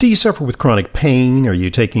Do you suffer with chronic pain? Are you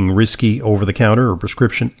taking risky over-the-counter or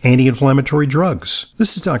prescription anti-inflammatory drugs?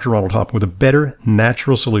 This is Dr. Ronald Hoffman with a better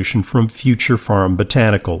natural solution from Future Pharm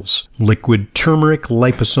Botanicals. Liquid Turmeric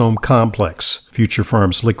Liposome Complex. Future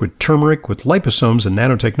Pharm's liquid turmeric with liposomes and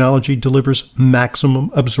nanotechnology delivers maximum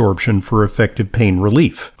absorption for effective pain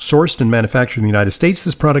relief. Sourced and manufactured in the United States,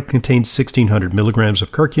 this product contains 1,600 milligrams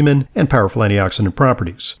of curcumin and powerful antioxidant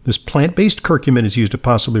properties. This plant-based curcumin is used to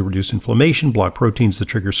possibly reduce inflammation, block proteins that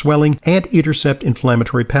trigger swelling, and intercept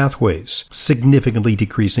inflammatory pathways, significantly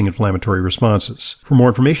decreasing inflammatory responses. For more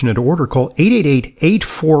information and to order, call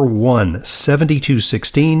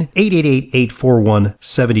 888-841-7216,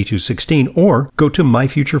 888-841-7216, or go to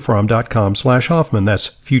myfuturepharm.com/Hoffman. That's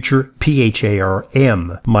future,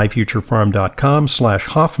 P-H-A-R-M,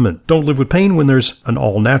 myfuturepharm.com/Hoffman. Don't live with pain when there's an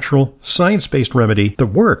all-natural, science-based remedy that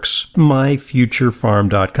works.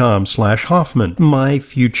 myfuturepharm.com/Hoffman,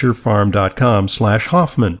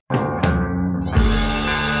 myfuturepharm.com/Hoffman.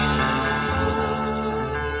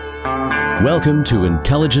 Welcome to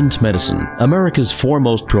Intelligent Medicine, America's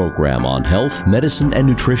foremost program on health, medicine, and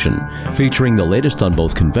nutrition, featuring the latest on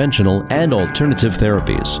both conventional and alternative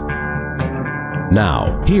therapies.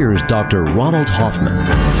 Now, here's Dr. Ronald Hoffman.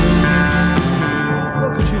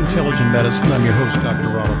 Welcome to Intelligent Medicine. I'm your host, Dr.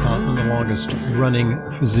 Ronald Hoffman, the longest-running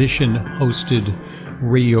physician-hosted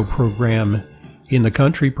radio program in the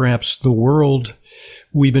country, perhaps the world.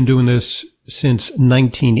 We've been doing this since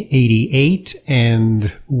 1988,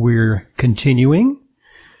 and we're continuing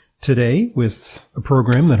today with a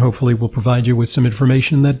program that hopefully will provide you with some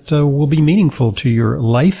information that will be meaningful to your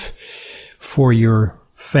life, for your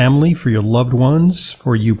family, for your loved ones,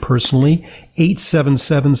 for you personally.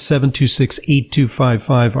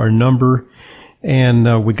 877-726-8255, our number.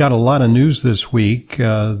 And we got a lot of news this week.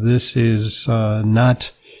 This is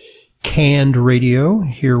not canned radio.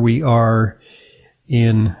 Here we are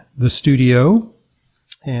in the studio,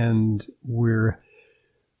 and we're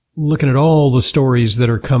looking at all the stories that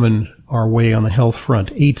are coming our way on the health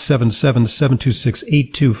front.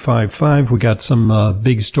 877-726-8255. We got some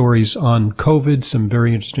big stories on COVID, some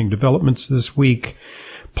very interesting developments this week.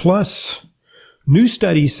 Plus, new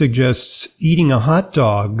study suggests eating a hot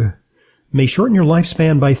dog may shorten your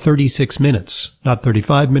lifespan by 36 minutes. Not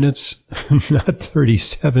 35 minutes, not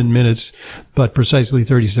 37 minutes, but precisely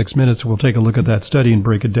 36 minutes. We'll take a look at that study and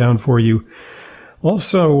break it down for you.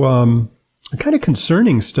 Also, a kind of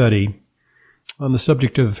concerning study on the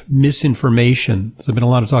subject of misinformation. There's been a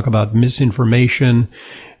lot of talk about misinformation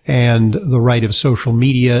and the right of social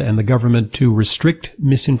media and the government to restrict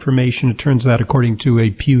misinformation. It turns out, according to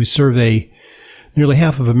a Pew survey, nearly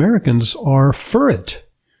half of Americans are for it.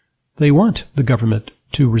 They want the government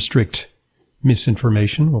to restrict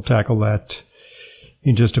misinformation. We'll tackle that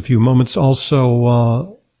in just a few moments.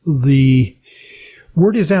 Also, the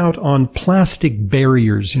word is out on plastic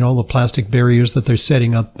barriers, all the plastic barriers that they're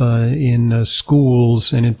setting up in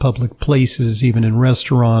schools and in public places, even in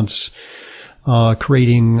restaurants,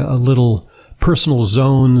 creating little personal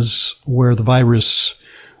zones where the virus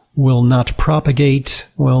will not propagate.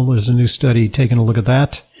 Well, there's a new study taking a look at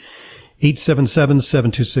that.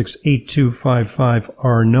 877-726-8255,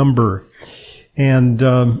 our number. And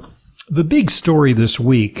the big story this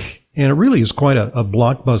week, and it really is quite a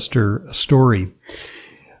blockbuster story,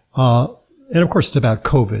 and of course it's about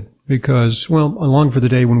COVID, because, well, I long for the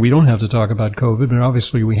day when we don't have to talk about COVID, but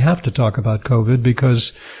obviously we have to talk about COVID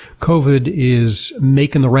because COVID is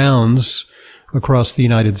making the rounds across the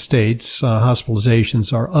United States.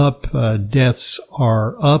 Hospitalizations are up, deaths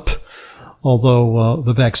are up, although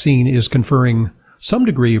the vaccine is conferring some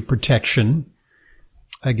degree of protection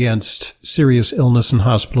against serious illness and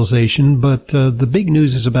hospitalization. But the big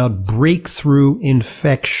news is about breakthrough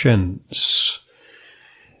infections.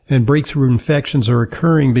 And breakthrough infections are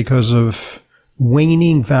occurring because of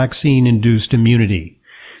waning vaccine-induced immunity.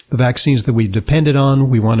 The vaccines that we depended on,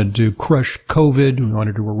 we wanted to crush COVID, we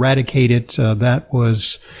wanted to eradicate it. That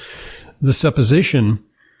was the supposition.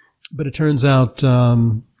 But it turns out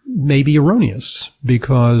may be erroneous,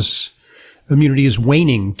 because immunity is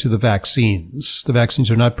waning to the vaccines. The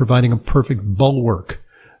vaccines are not providing a perfect bulwark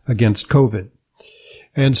against COVID.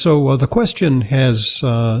 And so the question has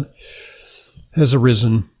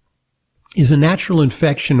arisen, is a natural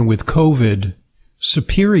infection with COVID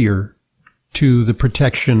superior to the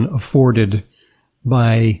protection afforded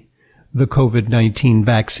by the COVID-19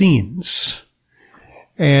 vaccines?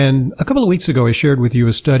 And a couple of weeks ago, I shared with you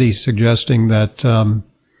a study suggesting that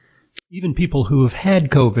even people who have had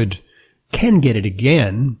COVID can get it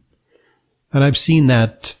again. And I've seen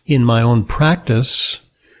that in my own practice.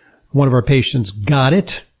 One of our patients got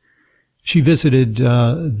it. She visited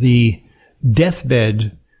the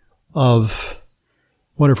deathbed of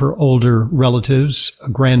one of her older relatives, a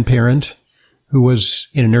grandparent who was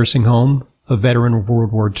in a nursing home, a veteran of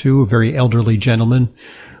World War II, a very elderly gentleman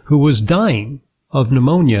who was dying of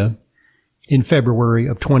pneumonia in February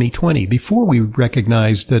of 2020, before we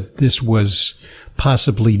recognized that this was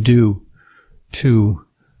possibly due to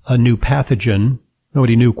a new pathogen.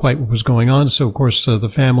 Nobody knew quite what was going on. So, of course, the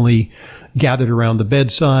family gathered around the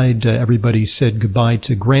bedside. Everybody said goodbye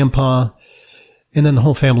to Grandpa. And then the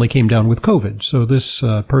whole family came down with COVID. So this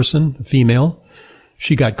person, a female,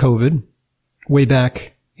 she got COVID way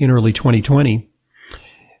back in early 2020.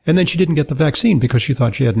 And then she didn't get the vaccine because she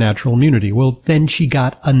thought she had natural immunity. Well, then she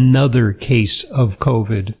got another case of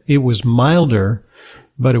COVID. It was milder,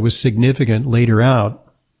 but it was significant later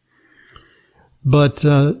out. But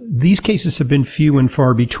these cases have been few and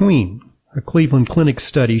far between. A Cleveland Clinic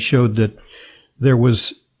study showed that there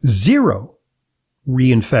was 0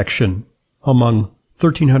 reinfection among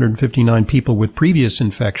 1,359 people with previous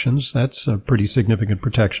infections. That's a pretty significant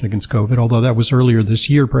protection against COVID, although that was earlier this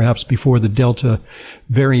year, perhaps before the Delta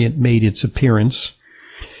variant made its appearance.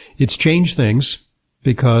 It's changed things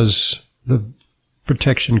because the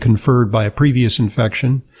protection conferred by a previous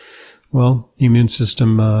infection, well, the immune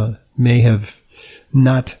system may have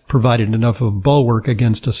not provided enough of a bulwark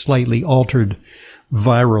against a slightly altered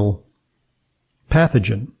viral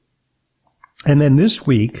pathogen. And then this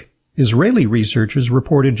week, Israeli researchers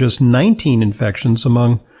reported just 19 infections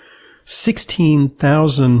among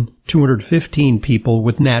 16,215 people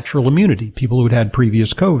with natural immunity, people who had had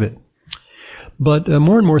previous COVID. But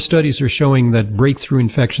more and more studies are showing that breakthrough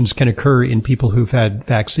infections can occur in people who've had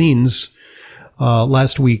vaccines.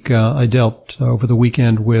 Last week, I dealt over the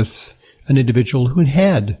weekend with an individual who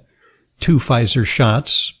had 2 Pfizer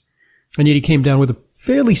shots, and yet he came down with a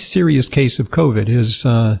fairly serious case of COVID.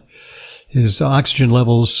 His oxygen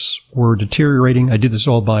levels were deteriorating. I did this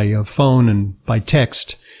all by phone and by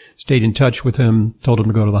text. Stayed in touch with him, told him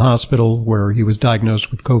to go to the hospital where he was diagnosed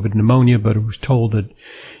with COVID pneumonia, but was told that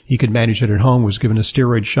he could manage it at home, was given a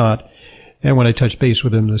steroid shot. And when I touched base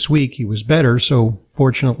with him this week, he was better. So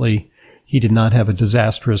fortunately, he did not have a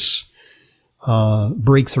disastrous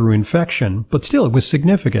breakthrough infection, but still it was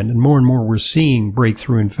significant. And more we're seeing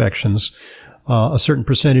breakthrough infections. A certain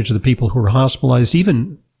percentage of the people who are hospitalized,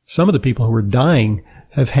 even some of the people who are dying,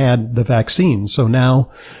 have had the vaccine. So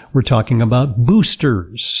now we're talking about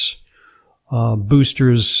boosters.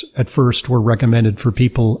 Boosters at first were recommended for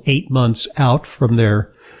people 8 months out from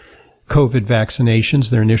their COVID vaccinations,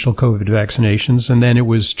 their initial COVID vaccinations, and then it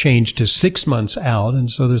was changed to 6 months out.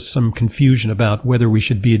 And so there's some confusion about whether we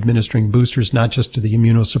should be administering boosters not just to the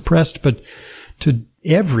immunosuppressed, but to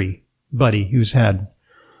everybody who's had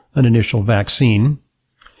an initial vaccine.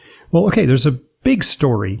 Well, okay, there's a big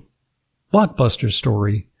story, blockbuster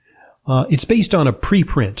story. It's based on a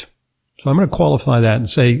preprint. So I'm going to qualify that and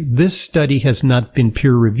say this study has not been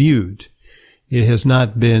peer-reviewed. It has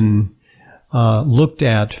not been looked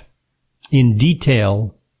at in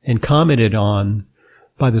detail and commented on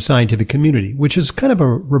by the scientific community, which is kind of a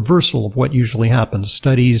reversal of what usually happens.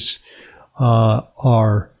 Studies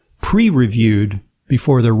are pre-reviewed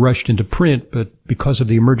before they're rushed into print, but because of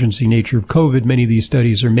the emergency nature of COVID, many of these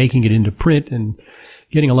studies are making it into print and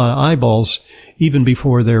getting a lot of eyeballs even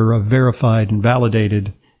before they're verified and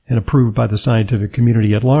validated and approved by the scientific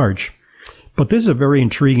community at large. But this is a very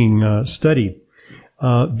intriguing study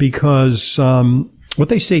because what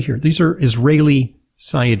they say here, these are Israeli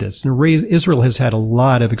scientists. And Israel has had a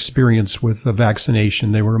lot of experience with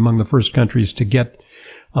vaccination. They were among the first countries to get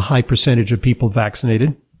a high percentage of people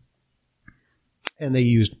vaccinated. And they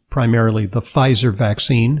used primarily the Pfizer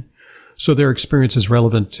vaccine. So their experience is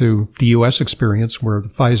relevant to the U.S. experience, where the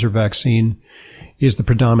Pfizer vaccine is the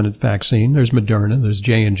predominant vaccine. There's Moderna, there's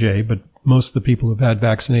J&J, but most of the people who've had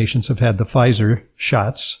vaccinations have had the Pfizer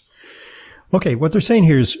shots. Okay, what they're saying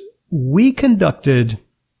here is we conducted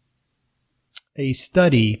a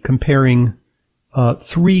study comparing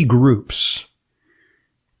 3 groups.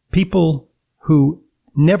 People who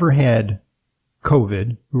never had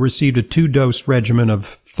COVID, who received a 2-dose regimen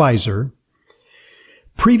of Pfizer,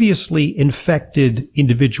 previously infected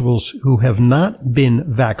individuals who have not been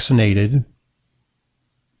vaccinated,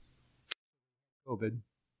 COVID,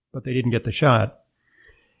 but they didn't get the shot,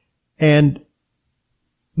 and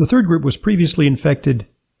the third group was previously infected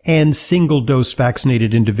and single-dose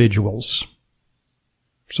vaccinated individuals.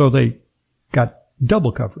 So they got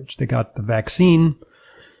double coverage. They got the vaccine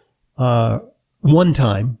one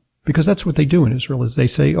time, because that's what they do in Israel, is they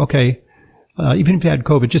say, okay, even if you had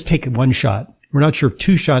COVID, just take 1 shot. We're not sure if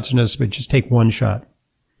 2 shots are necessary, but just take 1 shot.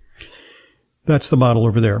 That's the model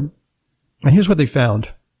over there. And here's what they found.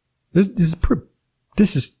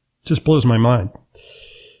 This is just blows my mind.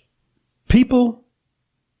 People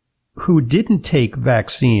who didn't take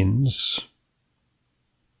vaccines,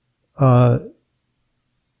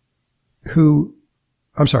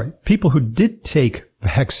 people who did take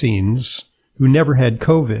vaccines who never had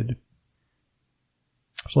COVID.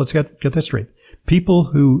 So let's get that straight. People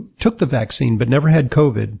who took the vaccine but never had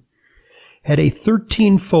COVID had a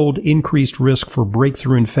 13-fold increased risk for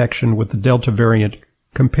breakthrough infection with the Delta variant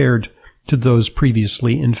compared to those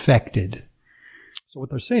previously infected. So what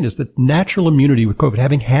they're saying is that natural immunity with COVID,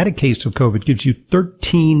 having had a case of COVID, gives you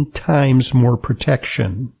 13 times more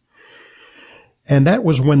protection. And that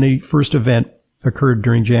was when the first event occurred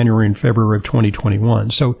during January and February of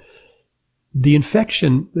 2021. So the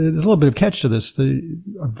infection, there's a little bit of catch to this. A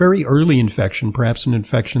very early infection, perhaps an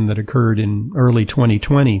infection that occurred in early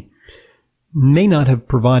 2020, may not have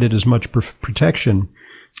provided as much protection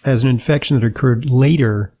as an infection that occurred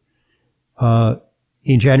later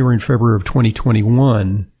in January and February of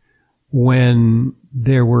 2021, when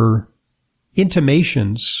there were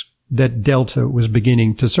intimations that Delta was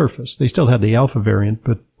beginning to surface. They still had the Alpha variant,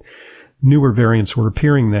 but newer variants were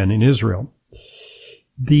appearing then in Israel.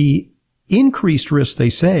 The increased risk, they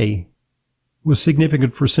say, was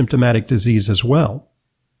significant for symptomatic disease as well.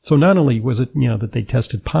 So not only was it, that they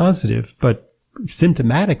tested positive, but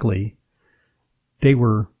symptomatically, they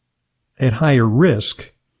were at higher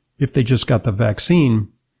risk if they just got the vaccine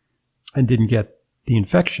and didn't get the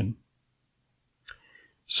infection.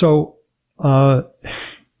 So,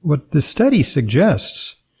 what the study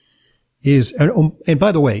suggests is, and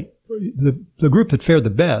by the way, the group that fared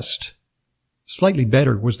the best, slightly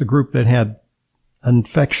better, was the group that had an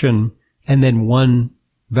infection and then one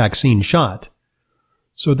vaccine shot.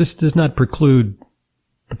 So this does not preclude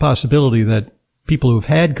the possibility that people who've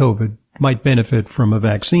had COVID might benefit from a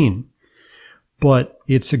vaccine. But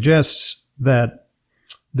it suggests that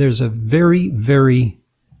there's a very, very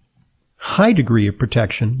high degree of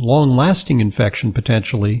protection, long-lasting infection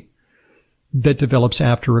potentially, that develops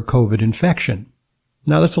after a COVID infection.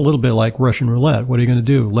 Now, that's a little bit like Russian roulette. What are you going to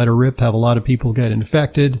do? Let her rip, have a lot of people get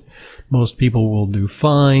infected. Most people will do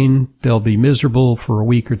fine. They'll be miserable for a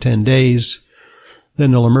week or 10 days.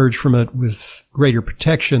 Then they'll emerge from it with greater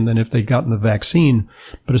protection than if they'd gotten the vaccine.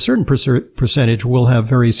 But a certain percentage will have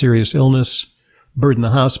very serious illness, burden the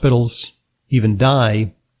hospitals, even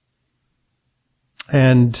die.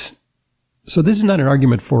 And so this is not an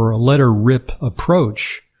argument for a let her rip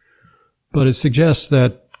approach, but it suggests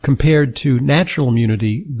that compared to natural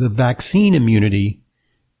immunity, the vaccine immunity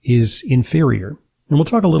is inferior. And we'll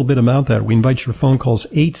talk a little bit about that. We invite your phone calls,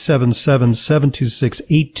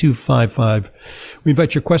 877-726-8255. We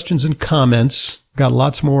invite your questions and comments. Got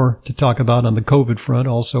lots more to talk about on the COVID front,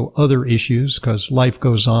 also other issues, because life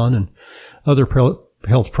goes on and other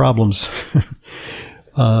health problems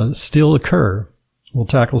still occur. We'll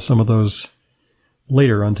tackle some of those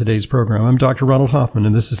later on today's program. I'm Dr. Ronald Hoffman,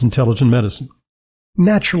 and this is Intelligent Medicine.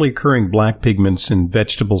 Naturally occurring black pigments in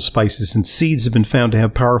vegetables, spices, and seeds have been found to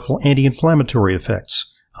have powerful anti-inflammatory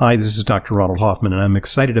effects. Hi, this is Dr. Ronald Hoffman, and I'm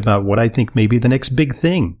excited about what I think may be the next big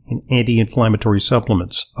thing in anti-inflammatory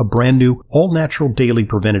supplements, a brand new, all-natural daily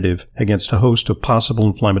preventative against a host of possible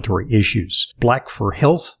inflammatory issues. Black for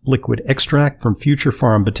Health liquid extract from Future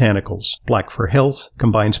Farm Botanicals. Black for Health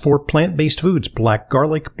combines 4 plant-based foods: black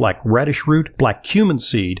garlic, black radish root, black cumin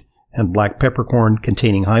seed, and black peppercorn,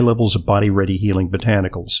 containing high levels of body-ready healing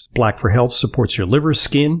botanicals. Black for Health supports your liver,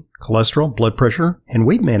 skin, cholesterol, blood pressure, and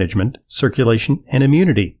weight management, circulation, and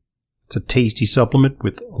immunity. It's a tasty supplement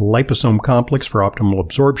with liposome complex for optimal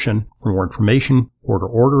absorption. For more information,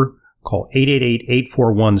 order. Call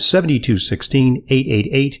 888-841-7216,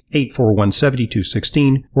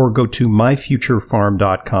 888-841-7216, or go to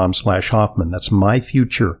myfuturefarm.com/Hoffman. That's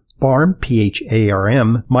myfuture. Farm,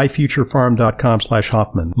 P-H-A-R-M,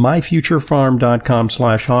 myfuturefarm.com/Hoffman,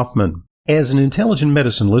 myfuturefarm.com/Hoffman. As an Intelligent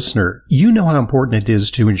Medicine listener, you know how important it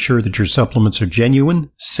is to ensure that your supplements are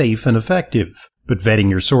genuine, safe, and effective. But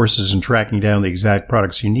vetting your sources and tracking down the exact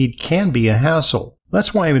products you need can be a hassle.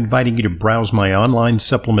 That's why I'm inviting you to browse my online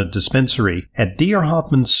supplement dispensary at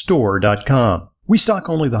drhoffmanstore.com. We stock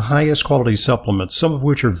only the highest quality supplements, some of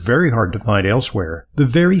which are very hard to find elsewhere. The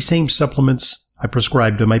very same supplements I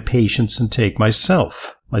prescribe to my patients and take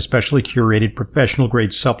myself. My specially curated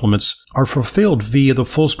professional-grade supplements are fulfilled via the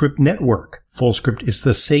FullScript network. FullScript is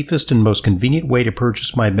the safest and most convenient way to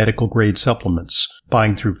purchase my medical-grade supplements.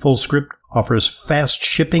 Buying through FullScript offers fast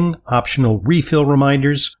shipping, optional refill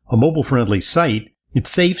reminders, a mobile-friendly site. It's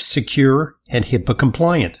safe, secure, and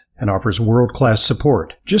HIPAA-compliant, and offers world-class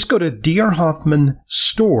support. Just go to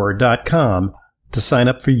drhoffmanstore.com to sign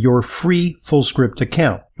up for your free Fullscript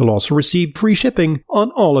account. You'll also receive free shipping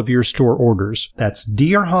on all of your store orders. That's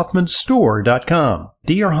drhoffmanstore.com.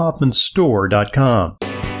 drhoffmanstore.com.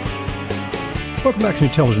 Welcome back to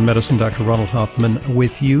Intelligent Medicine. Dr. Ronald Hoffman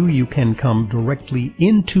with you. You can come directly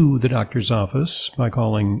into the doctor's office by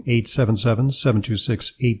calling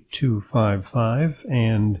 877-726-8255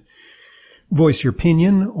 and voice your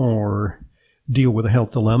opinion or deal with a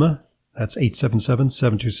health dilemma. That's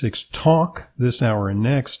 877-726-TALK this hour and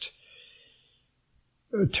next.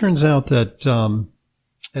 It turns out that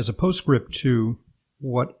as a postscript to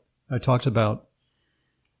what I talked about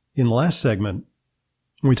in the last segment,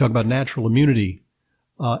 when we talk about natural immunity,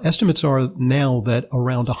 estimates are now that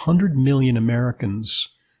around 100 million Americans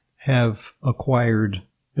have acquired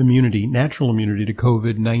immunity, natural immunity to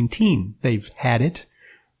COVID-19. They've had it.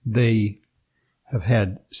 They have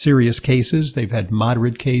had serious cases. They've had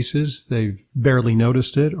moderate cases. They've barely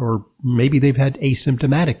noticed it, or maybe they've had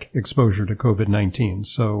asymptomatic exposure to COVID-19.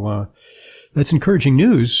 So that's encouraging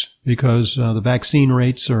news because the vaccine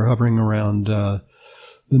rates are hovering around the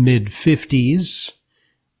mid-50s.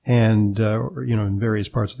 And, in various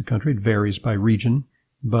parts of the country, it varies by region.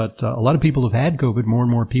 But a lot of people have had COVID. More and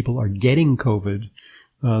more people are getting COVID.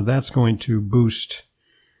 That's going to boost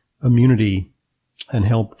immunity and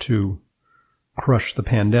help to crush the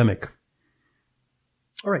pandemic.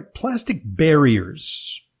 All right, plastic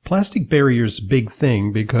barriers. Plastic barriers, big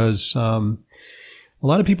thing because a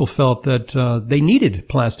lot of people felt that they needed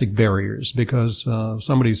plastic barriers because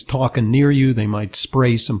somebody's talking near you. They might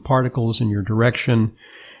spray some particles in your direction.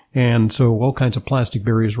 And so all kinds of plastic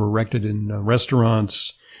barriers were erected in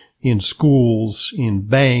restaurants, in schools, in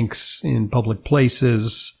banks, in public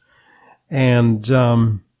places. And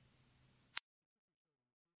in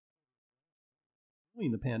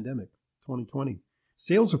the pandemic, 2020,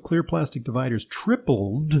 sales of clear plastic dividers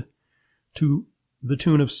tripled to the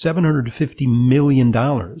tune of $750 million.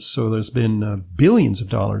 So there's been billions of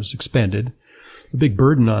dollars expended, a big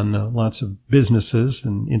burden on lots of businesses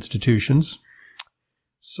and institutions.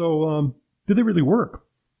 So do they really work?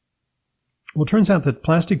 Well, it turns out that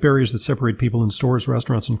plastic barriers that separate people in stores,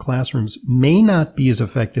 restaurants, and classrooms may not be as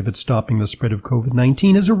effective at stopping the spread of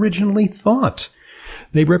COVID-19 as originally thought.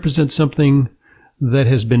 They represent something that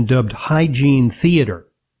has been dubbed hygiene theater.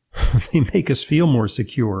 They make us feel more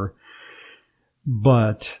secure.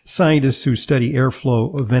 But scientists who study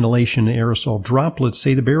airflow, ventilation, and aerosol droplets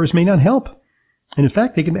say the barriers may not help. And in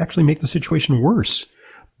fact, they can actually make the situation worse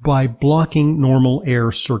by blocking normal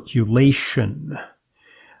air circulation.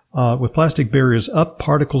 With plastic barriers up,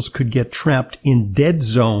 particles could get trapped in dead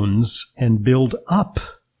zones and build up.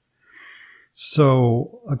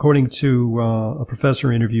 So, according to a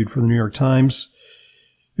professor interviewed for the New York Times,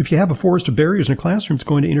 if you have a forest of barriers in a classroom, it's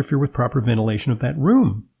going to interfere with proper ventilation of that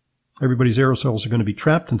room. Everybody's aerosols are going to be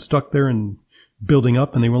trapped and stuck there and building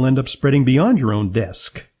up, and they will end up spreading beyond your own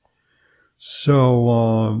desk.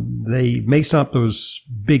 So they may stop those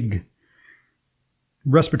big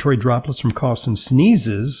respiratory droplets from coughs and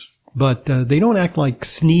sneezes, but they don't act like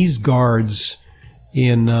sneeze guards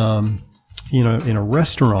in a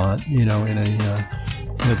restaurant, in a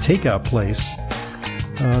takeout place.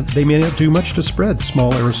 They may not do much to spread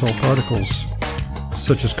small aerosol particles,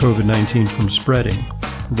 such as COVID-19, from spreading.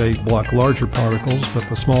 They block larger particles, but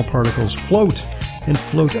the small particles float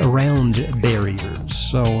around barriers.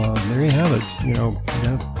 So there you have it.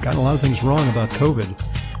 I've gotten a lot of things wrong about COVID,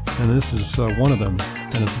 and this is one of them,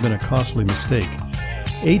 and it's been a costly mistake.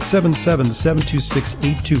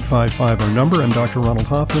 877-726-8255, our number. I'm Dr. Ronald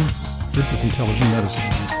Hoffman. This is Intelligent Medicine.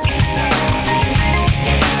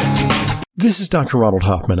 This is Dr. Ronald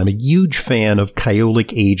Hoffman. I'm a huge fan of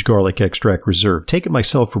Kyolic Age Garlic Extract Reserve. Take it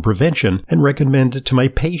myself for prevention and recommend it to my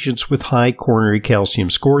patients with high coronary calcium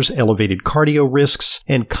scores, elevated cardio risks,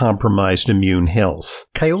 and compromised immune health.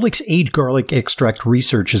 Kyolic's Age Garlic Extract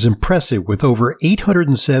research is impressive with over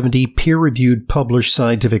 870 peer-reviewed published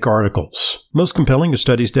scientific articles. Most compelling are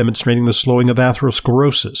studies demonstrating the slowing of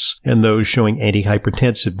atherosclerosis and those showing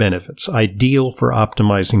antihypertensive benefits, ideal for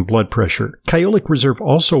optimizing blood pressure. Kyolic Reserve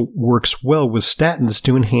also works well with statins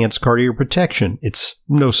to enhance cardioprotection. It's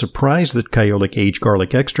no surprise that Kyolic Age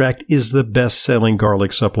Garlic Extract is the best-selling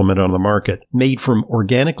garlic supplement on the market. Made from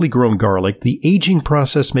organically grown garlic, the aging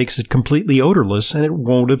process makes it completely odorless and it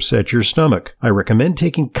won't upset your stomach. I recommend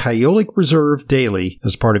taking Kyolic Reserve daily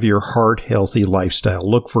as part of your heart-healthy lifestyle.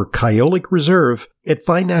 Look for Kyolic Reserve at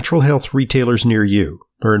fine natural health retailers near you.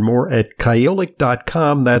 Learn more at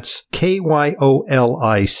kyolic.com. That's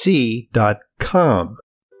KYOLIC.com.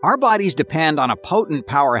 Our bodies depend on a potent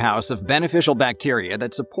powerhouse of beneficial bacteria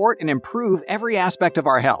that support and improve every aspect of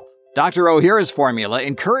our health. Dr. Ohhira's formula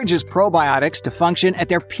encourages probiotics to function at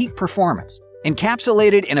their peak performance.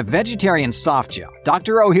 Encapsulated in a vegetarian soft gel,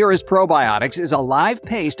 Dr. Ohhira's Probiotics is a live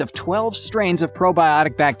paste of 12 strains of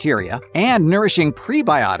probiotic bacteria and nourishing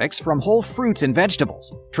prebiotics from whole fruits and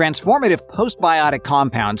vegetables. Transformative postbiotic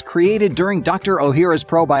compounds created during Dr. Ohhira's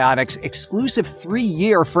Probiotics' exclusive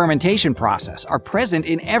 3-year fermentation process are present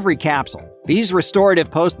in every capsule. These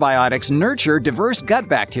restorative postbiotics nurture diverse gut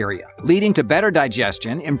bacteria, leading to better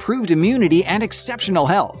digestion, improved immunity, and exceptional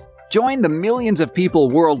health. Join the millions of people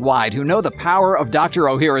worldwide who know the power of Dr.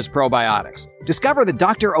 Ohhira's Probiotics. Discover the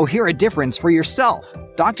Dr. Ohhira difference for yourself.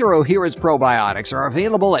 Dr. Ohhira's Probiotics are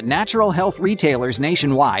available at natural health retailers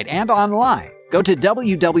nationwide and online. Go to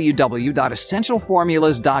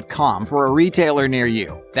www.essentialformulas.com for a retailer near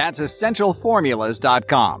you. That's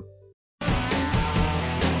essentialformulas.com.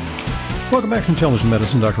 Welcome back to Intelligent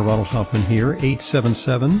Medicine. Dr. Ronald Hoffman here.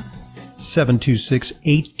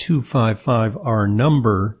 877-726-8255, our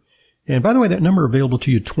number. And by the way, that number available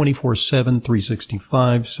to you 24/7,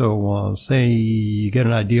 365. So say you get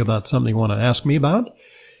an idea about something you want to ask me about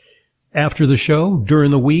after the show, during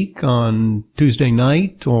the week, on Tuesday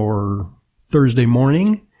night or Thursday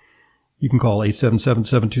morning. You can call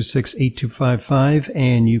 877-726-8255,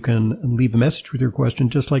 and you can leave a message with your question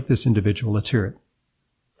just like this individual. Let's hear it.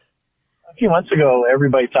 A few months ago,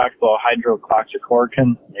 everybody talked about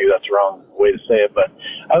hydroxychloroquine. Maybe that's the wrong way to say it, but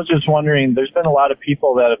I was just wondering, there's been a lot of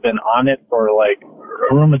people that have been on it for like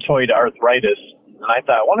rheumatoid arthritis. And I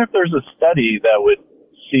thought, I wonder if there's a study that would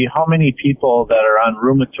see how many people that are on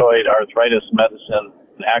rheumatoid arthritis medicine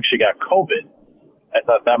actually got COVID. I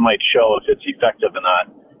thought that might show if it's effective or not,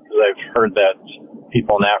 because I've heard that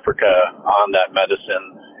people in Africa on that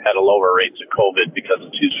medicine had a lower rates of COVID because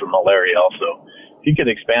it's used for malaria also. If you could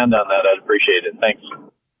expand on that, I'd appreciate it. Thanks.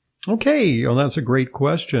 Okay. Well, that's a great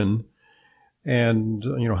question. And,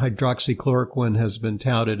 hydroxychloroquine has been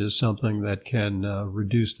touted as something that can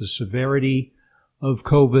reduce the severity of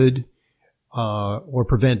COVID or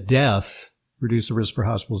prevent death, reduce the risk for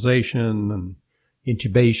hospitalization and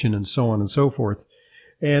intubation and so on and so forth.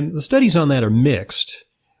 And the studies on that are mixed.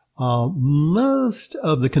 Most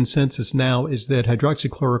of the consensus now is that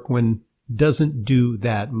hydroxychloroquine doesn't do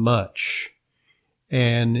that much.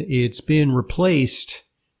 And it's been replaced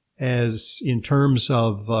as in terms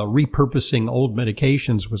of repurposing old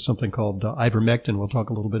medications with something called ivermectin. We'll talk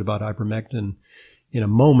a little bit about ivermectin in a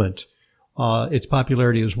moment. Its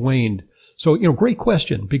popularity has waned. So, great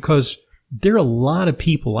question, because there are a lot of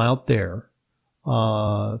people out there,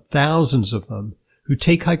 thousands of them, who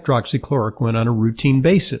take hydroxychloroquine on a routine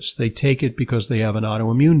basis. They take it because they have an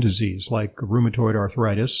autoimmune disease like rheumatoid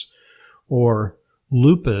arthritis or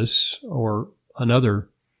lupus or another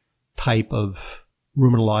type of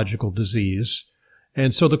rheumatological disease.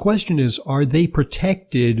 And so the question is, are they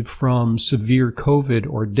protected from severe COVID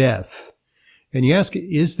or death? And you ask,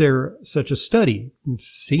 is there such a study? It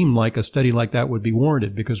seemed like a study like that would be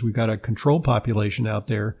warranted because we've got a control population out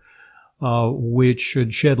there which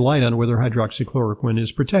should shed light on whether hydroxychloroquine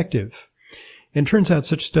is protective. And it turns out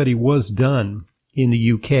such a study was done in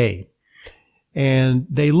the UK. And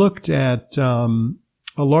they looked at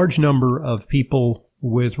a large number of people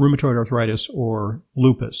with rheumatoid arthritis or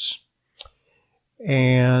lupus.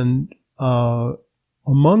 And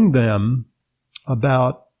among them,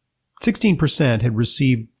 about 16% had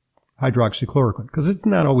received hydroxychloroquine, because it's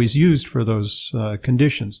not always used for those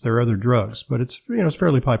conditions. There are other drugs, but it's it's a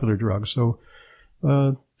fairly popular drug. So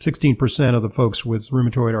 16% of the folks with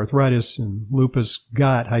rheumatoid arthritis and lupus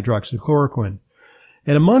got hydroxychloroquine.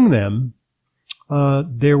 And among them,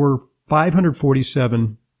 there were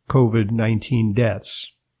 547 COVID-19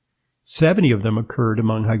 deaths. 70 of them occurred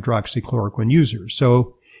among hydroxychloroquine users.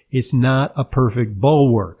 So it's not a perfect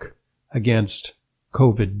bulwark against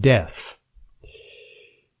COVID death.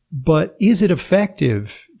 But is it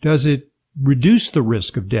effective? Does it reduce the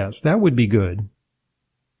risk of death? That would be good.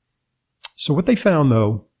 So what they found,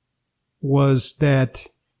 though, was that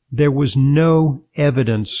there was no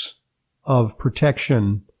evidence of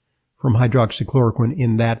protection from hydroxychloroquine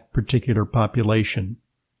in that particular population.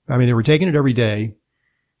 I mean, they were taking it every day,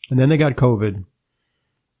 and then they got COVID,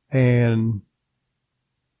 and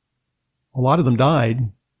a lot of them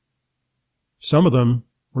died. Some of them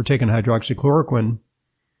were taking hydroxychloroquine,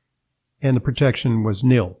 and the protection was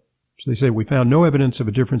nil. So they say, we found no evidence of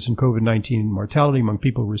a difference in COVID-19 mortality among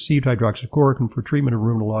people who received hydroxychloroquine for treatment of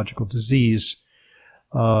rheumatological disease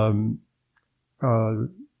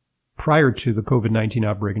prior to the COVID-19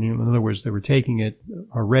 outbreak. In other words, they were taking it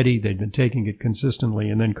already, they'd been taking it consistently,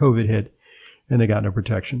 and then COVID hit, and they got no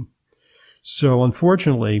protection. So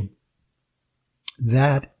unfortunately,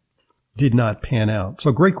 that did not pan out.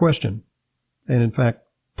 So great question. And in fact,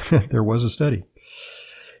 there was a study.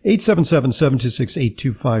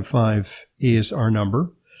 877-726-8255 is our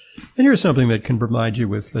number. And here's something that can provide you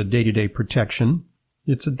with day-to-day protection.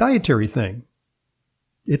 It's a dietary thing.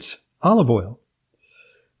 It's olive oil.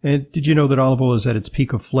 And did you know that olive oil is at its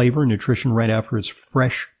peak of flavor and nutrition right after it's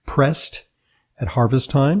fresh pressed at harvest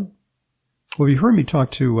time? Well, you've heard me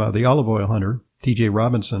talk to the olive oil hunter, TJ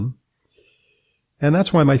Robinson. And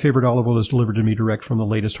that's why my favorite olive oil is delivered to me direct from the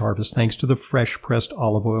latest harvest, thanks to the Fresh Pressed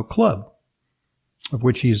Olive Oil Club, of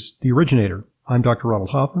which he's the originator. I'm Dr. Ronald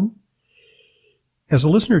Hoffman. As a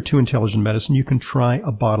listener to Intelligent Medicine, you can try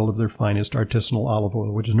a bottle of their finest artisanal olive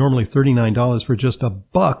oil, which is normally $39 for just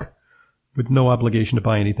 $1, with no obligation to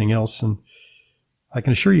buy anything else. And I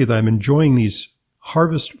can assure you that I'm enjoying these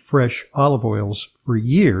Harvest Fresh olive oils for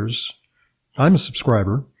years. I'm a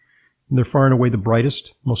subscriber, and they're far and away the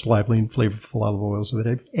brightest, most lively and flavorful olive oils that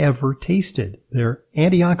I've ever tasted. Their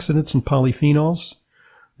antioxidants and polyphenols,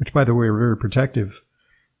 which, by the way, are very protective,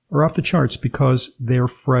 are off the charts because they're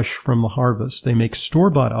fresh from the harvest. They make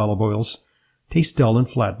store-bought olive oils taste dull and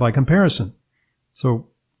flat by comparison. So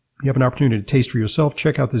you have an opportunity to taste for yourself.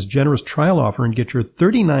 Check out this generous trial offer and get your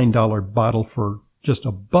 $39 bottle for just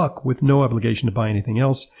 $1 with no obligation to buy anything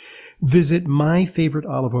else. Visit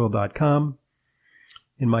myfavoriteoliveoil.com.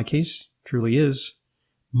 In my case, truly is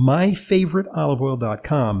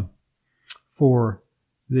myfavoriteoliveoil.com for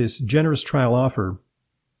this generous trial offer.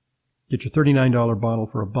 Get your $39 bottle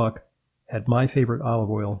for $1 at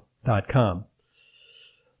myfavoriteoliveoil.com.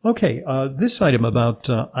 Okay, this item about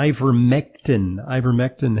ivermectin.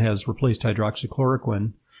 Ivermectin has replaced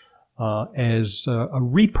hydroxychloroquine as a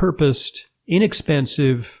repurposed,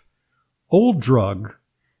 inexpensive, old drug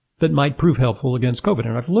that might prove helpful against COVID.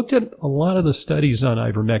 And I've looked at a lot of the studies on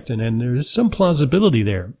ivermectin, and there's some plausibility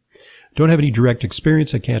there. Don't have any direct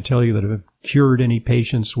experience. I can't tell you that I've cured any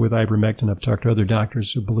patients with ivermectin. I've talked to other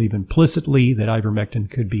doctors who believe implicitly that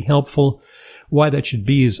ivermectin could be helpful. Why that should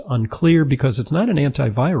be is unclear because it's not an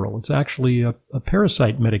antiviral. It's actually a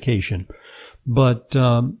parasite medication. But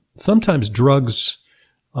sometimes drugs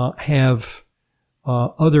have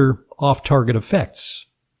other off-target effects.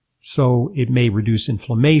 So it may reduce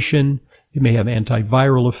inflammation. It may have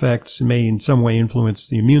antiviral effects. It may in some way influence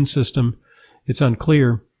the immune system. It's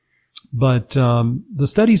unclear. But the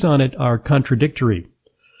studies on it are contradictory.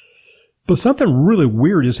 But something really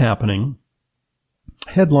weird is happening.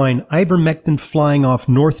 Headline, ivermectin flying off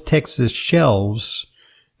North Texas shelves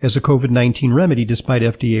as a COVID-19 remedy despite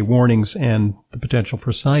FDA warnings and the potential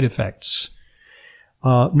for side effects.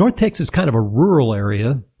 North Texas is kind of a rural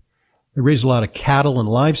area. They raise a lot of cattle and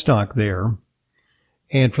livestock there.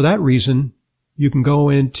 And for that reason, you can go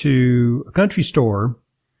into a country store,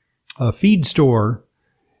 a feed store,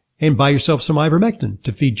 and buy yourself some ivermectin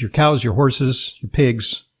to feed your cows, your horses, your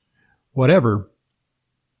pigs, whatever.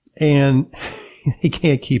 And they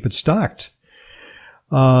can't keep it stocked.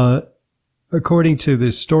 According to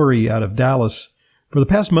this story out of Dallas, for the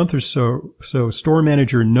past month or so store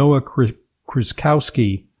manager Noah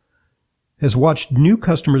Kriskowski has watched new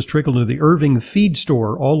customers trickle into the Irving feed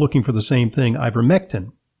store, all looking for the same thing,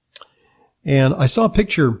 ivermectin. And I saw a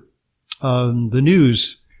picture on the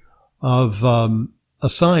news of a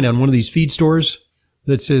sign on one of these feed stores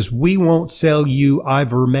that says, "We won't sell you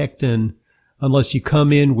ivermectin unless you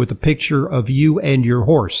come in with a picture of you and your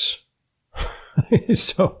horse."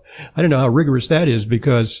 So I don't know how rigorous that is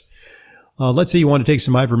because let's say you want to take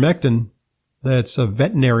some ivermectin. That's a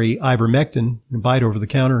veterinary ivermectin. You can buy it over the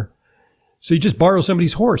counter. So you just borrow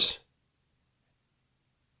somebody's horse.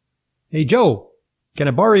 "Hey, Joe, can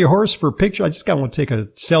I borrow your horse for a picture? I just want to take a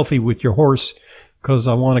selfie with your horse because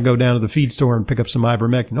I want to go down to the feed store and pick up some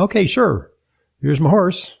ivermectin." "Okay, sure. Here's my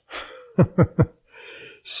horse."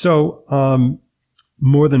 So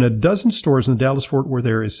more than a dozen stores in the Dallas-Fort Worth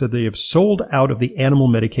area said they have sold out of the animal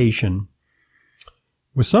medication,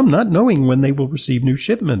 with some not knowing when they will receive new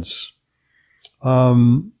shipments.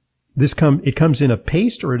 It comes in a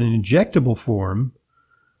paste or an injectable form.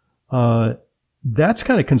 That's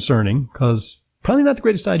kind of concerning because probably not the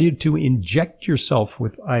greatest idea to inject yourself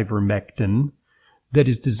with ivermectin that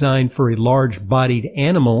is designed for a large-bodied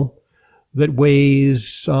animal that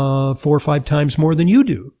weighs 4 or 5 times more than you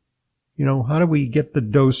do. You know, how do we get the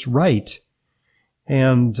dose right?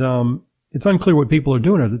 And it's unclear what people are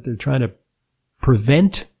doing. Are that they're trying to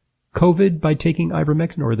prevent COVID by taking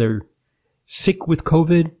ivermectin, or they're sick with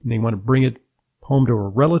COVID and they want to bring it home to a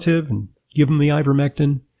relative and give them the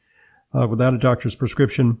ivermectin without a doctor's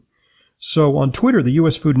prescription. So on Twitter, the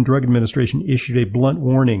U.S. Food and Drug Administration issued a blunt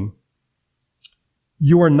warning.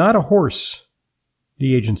 "You are not a horse,"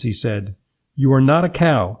 the agency said. "You are not a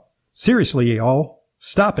cow. seriously, y'all,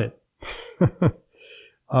 stop it.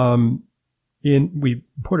 We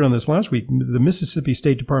reported on this last week. The Mississippi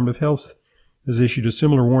State Department of Health has issued a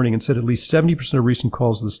similar warning and said at least 70% of recent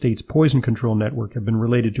calls to the state's poison control network have been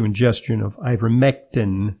related to ingestion of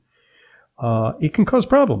ivermectin. It can cause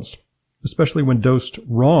problems, especially when dosed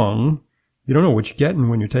wrong. You don't know what you're getting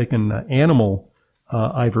when you're taking animal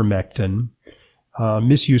ivermectin.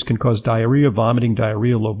 Misuse can cause diarrhea, vomiting,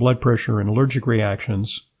 diarrhea, low blood pressure, and allergic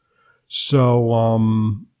reactions. So,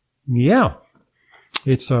 yeah,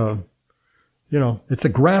 it's a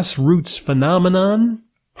grassroots phenomenon,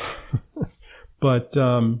 but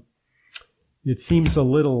it seems a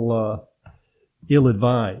little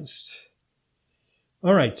ill-advised.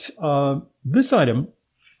 All right, this item,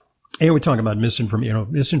 and we're talking about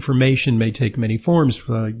misinformation. Misinformation may take many forms.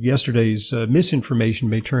 Yesterday's misinformation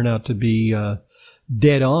may turn out to be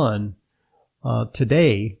dead on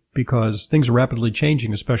today because things are rapidly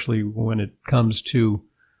changing, especially when it comes to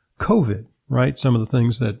COVID, right? Some of the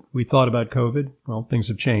things that we thought about COVID, well, things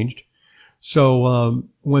have changed. So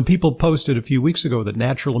when people posted a few weeks ago that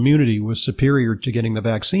natural immunity was superior to getting the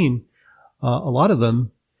vaccine, a lot of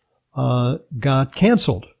them got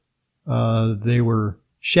canceled. They were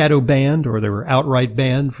shadow banned or they were outright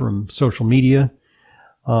banned from social media.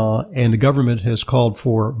 And the government has called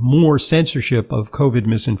for more censorship of COVID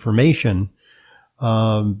misinformation.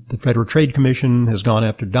 The Federal Trade Commission has gone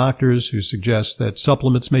after doctors who suggest that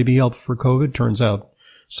supplements may be helpful for COVID. Turns out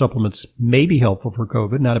supplements may be helpful for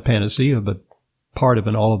COVID, not a panacea, but part of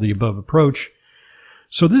an all-of-the-above approach.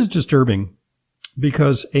 So this is disturbing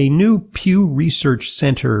because a new Pew Research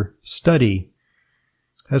Center study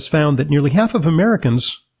has found that nearly half of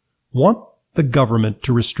Americans want the government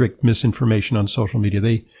to restrict misinformation on social media.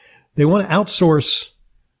 They want to outsource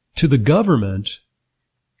to the government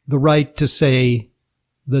the right to say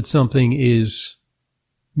that something is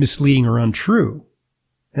misleading or untrue.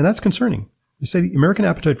 And that's concerning. They say the American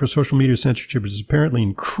appetite for social media censorship is apparently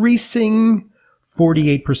increasing.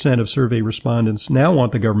 48% of survey respondents now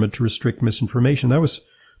want the government to restrict misinformation. That was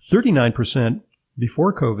 39%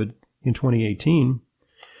 before COVID in 2018.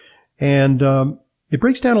 And it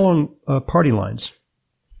breaks down along party lines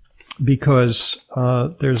because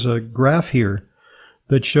there's a graph here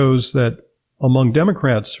that shows that among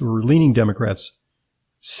Democrats who are leaning Democrats,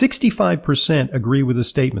 65% agree with the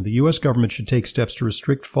statement the U.S. government should take steps to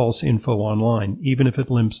restrict false info online, even if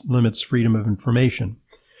it limits freedom of information.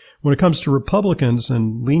 When it comes to Republicans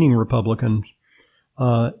and leaning Republican,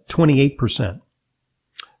 28%.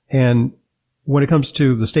 And when it comes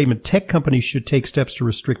to the statement, tech companies should take steps to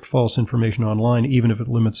restrict false information online, even if it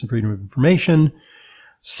limits the freedom of information,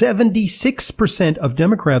 76% of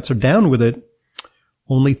Democrats are down with it,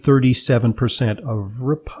 only 37% of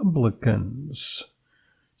Republicans.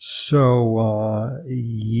 So,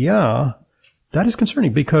 yeah, that is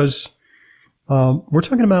concerning because we're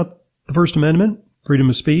talking about the First Amendment, freedom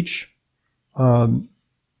of speech. It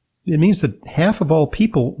means that half of all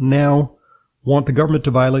people now want the government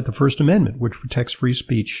to violate the First Amendment, which protects free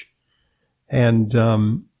speech. And,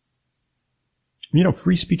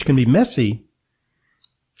 free speech can be messy,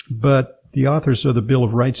 but the authors of the Bill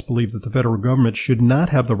of Rights believe that the federal government should not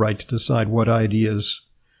have the right to decide what ideas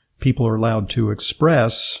people are allowed to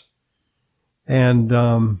express. And,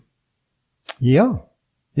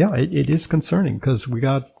 it is concerning because we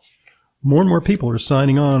got more and more people are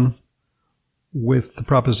signing on with the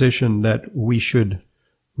proposition that we should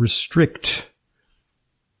restrict,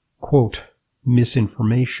 quote,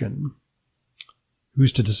 misinformation.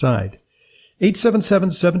 Who's to decide?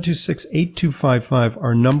 877-726-8255,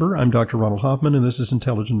 our number. I'm Dr. Ronald Hoffman, and this is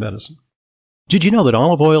Intelligent Medicine. Did you know that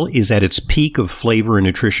olive oil is at its peak of flavor and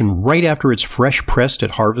nutrition right after it's fresh pressed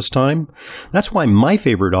at harvest time? That's why my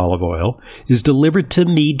favorite olive oil is delivered to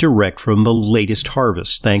me direct from the latest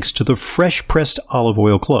harvest, thanks to the Fresh Pressed Olive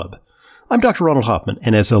Oil Club. I'm Dr. Ronald Hoffman,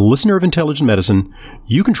 and as a listener of Intelligent Medicine,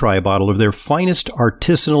 you can try a bottle of their finest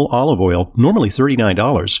artisanal olive oil, normally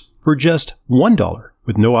 $39, for just $1,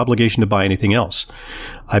 with no obligation to buy anything else.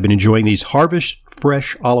 I've been enjoying these harvest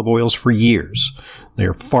fresh olive oils for years. They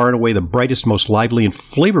are far and away the brightest, most lively, and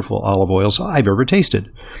flavorful olive oils I've ever tasted.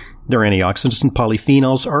 Their antioxidants and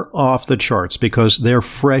polyphenols are off the charts because they're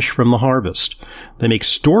fresh from the harvest. They make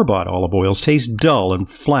store-bought olive oils taste dull and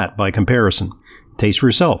flat by comparison. Taste for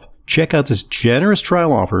yourself. Check out this generous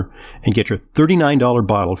trial offer and get your $39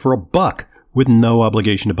 bottle for $1 with no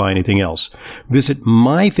obligation to buy anything else. Visit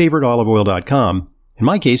myfavoriteoliveoil.com. In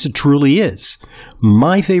my case, it truly is.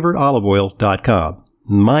 myfavoriteoliveoil.com.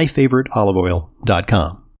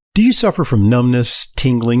 myfavoriteoliveoil.com. Do you suffer from numbness,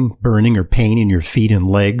 tingling, burning, or pain in your feet and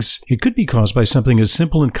legs? It could be caused by something as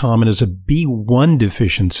simple and common as a B1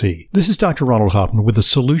 deficiency. This is Dr. Ronald Hoffman with a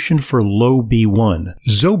solution for low B1,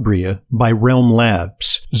 Zobria by Realm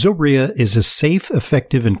Labs. Zobria is a safe,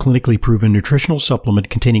 effective, and clinically proven nutritional supplement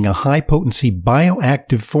containing a high-potency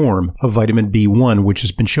bioactive form of vitamin B1, which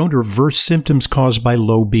has been shown to reverse symptoms caused by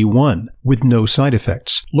low B1 with no side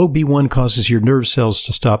effects. Low B1 causes your nerve cells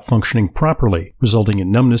to stop functioning properly, resulting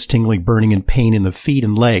in numbness, tingling, burning, and pain in the feet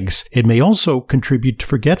and legs. It may also contribute to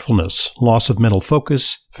forgetfulness, loss of mental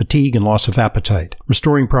focus, fatigue, and loss of appetite.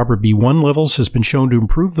 Restoring proper B1 levels has been shown to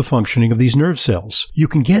improve the functioning of these nerve cells. You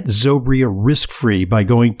can get Zobria risk-free by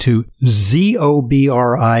going to zobria.com.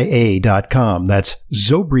 That's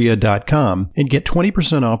zobria.com and get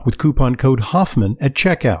 20% off with coupon code Hoffman at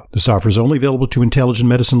checkout. This offer is only available to Intelligent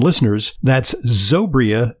Medicine listeners. That's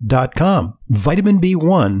zobria.com. Vitamin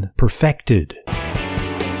B1 perfected.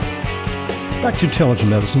 Back to Intelligent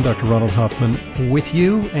Medicine, Dr. Ronald Hoffman with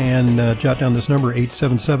you, and jot down this number,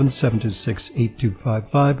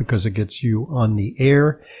 877-726-8255, because it gets you on the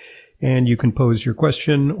air, and you can pose your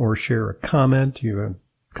question or share a comment. You have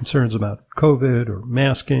concerns about COVID or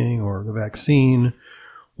masking or the vaccine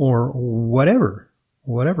or whatever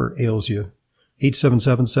ails you,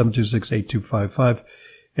 877-726-8255.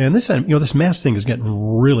 And this mask thing is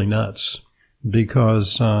getting really nuts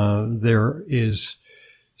because there is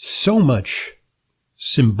so much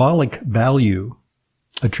symbolic value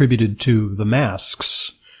attributed to the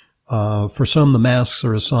masks. For some, the masks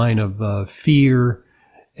are a sign of fear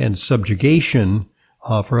and subjugation.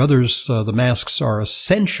 For others, the masks are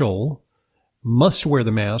essential, must wear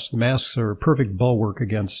the mask. The masks are a perfect bulwark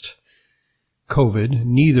against COVID.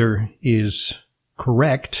 Neither is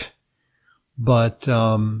correct, but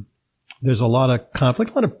there's a lot of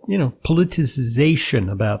conflict, a lot of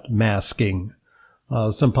politicization about masking.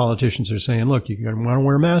 Some politicians are saying, look, you want to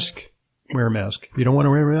wear a mask? Wear a mask. If you don't want to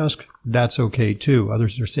wear a mask, that's okay too.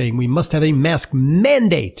 Others are saying we must have a mask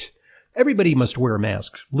mandate. Everybody must wear a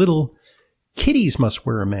mask. Little kitties must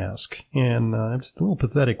wear a mask. And it's a little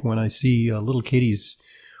pathetic when I see little kitties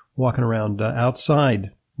walking around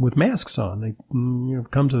outside with masks on. They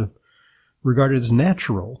come to regard it as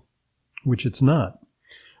natural, which it's not.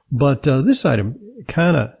 But this item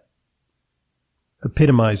kind of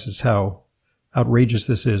epitomizes how outrageous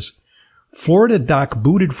this is. Florida doc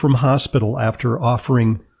booted from hospital after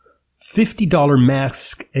offering $50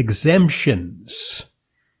 mask exemptions.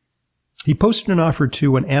 He posted an offer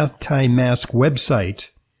to an anti-mask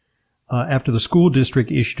website after the school district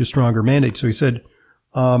issued a stronger mandate. So he said,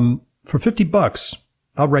 for $50,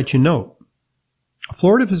 I'll write you a note. A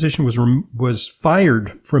Florida physician was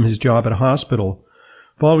fired from his job at a hospital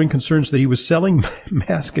following concerns that he was selling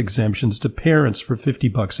mask exemptions to parents for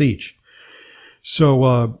 $50 each.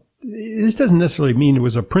 So this doesn't necessarily mean it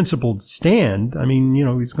was a principled stand. I mean,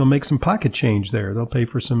 he's going to make some pocket change there. They'll pay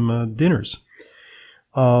for some dinners.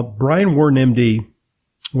 Brian Warren, MD,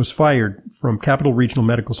 was fired from Capital Regional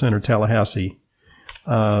Medical Center, Tallahassee,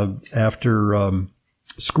 after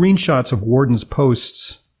screenshots of Warden's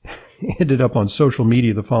posts ended up on social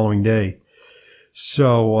media the following day.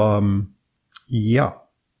 So, yeah.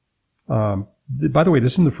 By the way,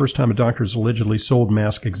 this isn't the first time a doctor has allegedly sold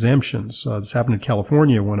mask exemptions. This happened in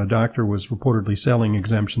California when a doctor was reportedly selling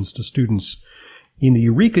exemptions to students in the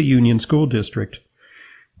Eureka Union School District.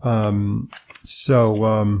 Yeah,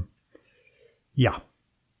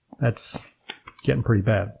 that's getting pretty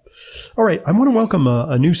bad. All right, I want to welcome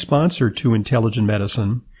a new sponsor to Intelligent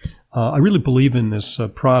Medicine. I really believe in this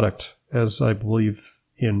product, as I believe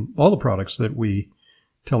in all the products that we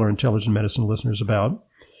tell our Intelligent Medicine listeners about.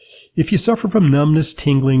 If you suffer from numbness,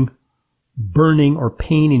 tingling, burning, or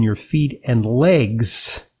pain in your feet and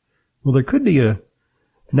legs, well, there could be a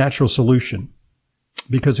natural solution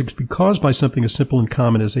because it could be caused by something as simple and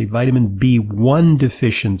common as a vitamin B1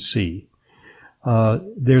 deficiency.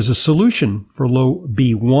 There's a solution for low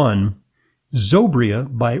B1, Zobria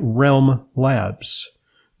by Realm Labs.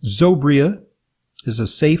 Zobria is a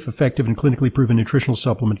safe, effective, and clinically proven nutritional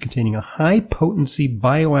supplement containing a high-potency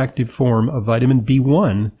bioactive form of vitamin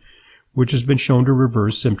B1, which has been shown to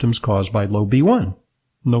reverse symptoms caused by low B1.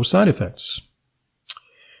 No side effects.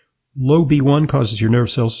 Low B1 causes your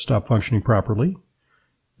nerve cells to stop functioning properly,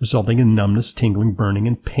 resulting in numbness, tingling, burning,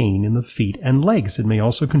 and pain in the feet and legs. It may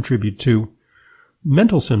also contribute to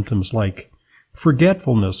mental symptoms like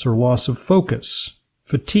forgetfulness or loss of focus,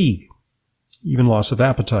 fatigue, even loss of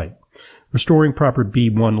appetite. Restoring proper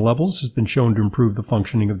B1 levels has been shown to improve the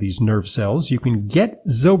functioning of these nerve cells. You can get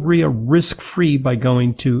Zobria risk-free by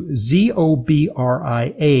going to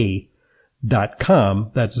zobria.com.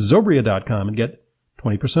 That's zobria.com and get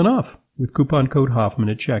 20% off with coupon code Hoffman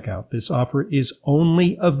at checkout. This offer is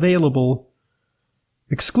only available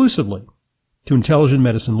exclusively to Intelligent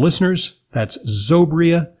Medicine listeners. That's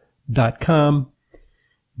Zobria.com.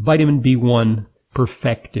 Vitamin B1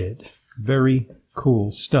 perfected. Very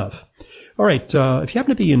cool stuff. All right. If you happen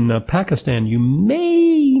to be in Pakistan, you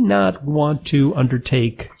may not want to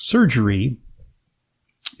undertake surgery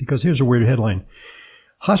because here's a weird headline.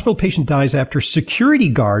 Hospital patient dies after security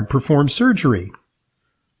guard performs surgery.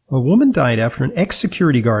 A woman died after an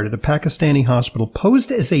ex-security guard at a Pakistani hospital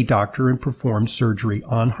posed as a doctor and performed surgery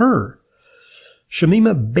on her.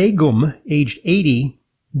 Shamima Begum, aged 80,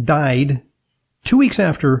 died 2 weeks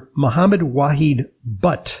after Muhammad Wahid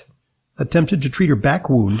Butt attempted to treat her back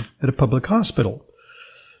wound at a public hospital.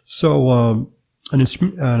 So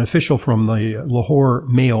an official from the Lahore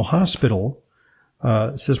Mayo Hospital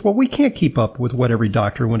says, well, we can't keep up with what every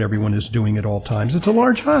doctor and what everyone is doing at all times. It's a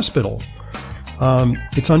large hospital.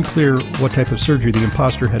 It's unclear what type of surgery the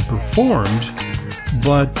imposter had performed,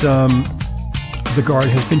 but the guard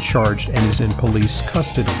has been charged and is in police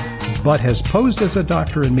custody. Butt has posed as a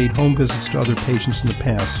doctor and made home visits to other patients in the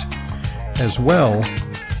past as well.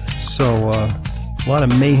 So a lot of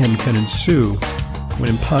mayhem can ensue when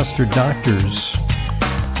imposter doctors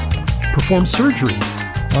perform surgery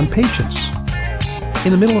on patients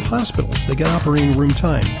in the middle of hospitals. They get operating room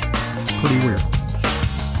time. Pretty weird.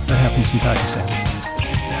 That happens in Pakistan.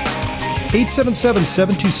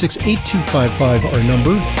 877-726-8255, our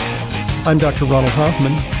number. I'm Dr. Ronald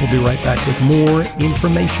Hoffman. We'll be right back with more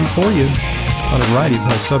information for you on a variety of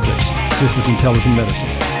health subjects. This is Intelligent Medicine.